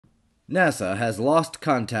NASA has lost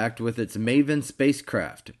contact with its Maven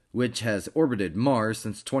spacecraft, which has orbited Mars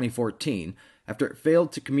since 2014 after it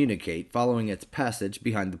failed to communicate following its passage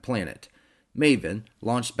behind the planet. Maven,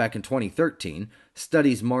 launched back in 2013,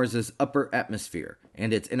 studies Mars's upper atmosphere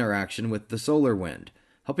and its interaction with the solar wind,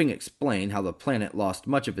 helping explain how the planet lost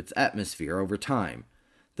much of its atmosphere over time.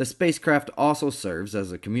 The spacecraft also serves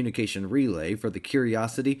as a communication relay for the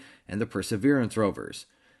Curiosity and the Perseverance rovers.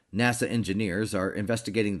 NASA engineers are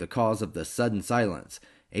investigating the cause of the sudden silence,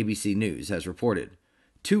 ABC News has reported.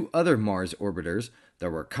 2 other Mars orbiters, the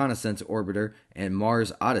Reconnaissance orbiter and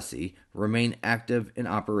Mars Odyssey, remain active and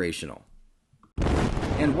operational.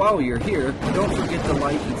 And while you're here, don't forget to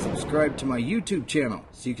like and subscribe to my YouTube channel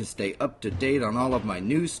so you can stay up to date on all of my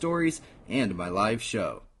news stories and my live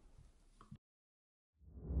show.